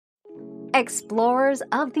Explorers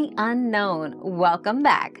of the unknown, welcome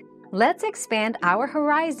back. Let's expand our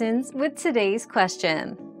horizons with today's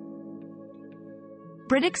question.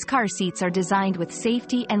 Britax car seats are designed with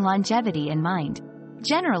safety and longevity in mind.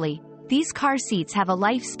 Generally, these car seats have a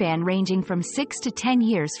lifespan ranging from 6 to 10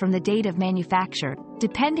 years from the date of manufacture,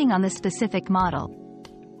 depending on the specific model.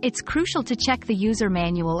 It's crucial to check the user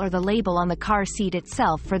manual or the label on the car seat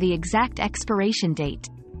itself for the exact expiration date.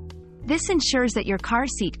 This ensures that your car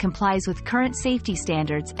seat complies with current safety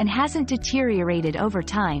standards and hasn't deteriorated over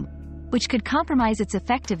time, which could compromise its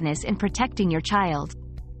effectiveness in protecting your child.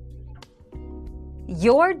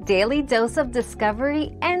 Your daily dose of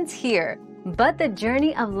discovery ends here, but the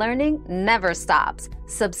journey of learning never stops.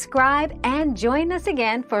 Subscribe and join us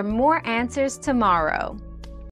again for more answers tomorrow.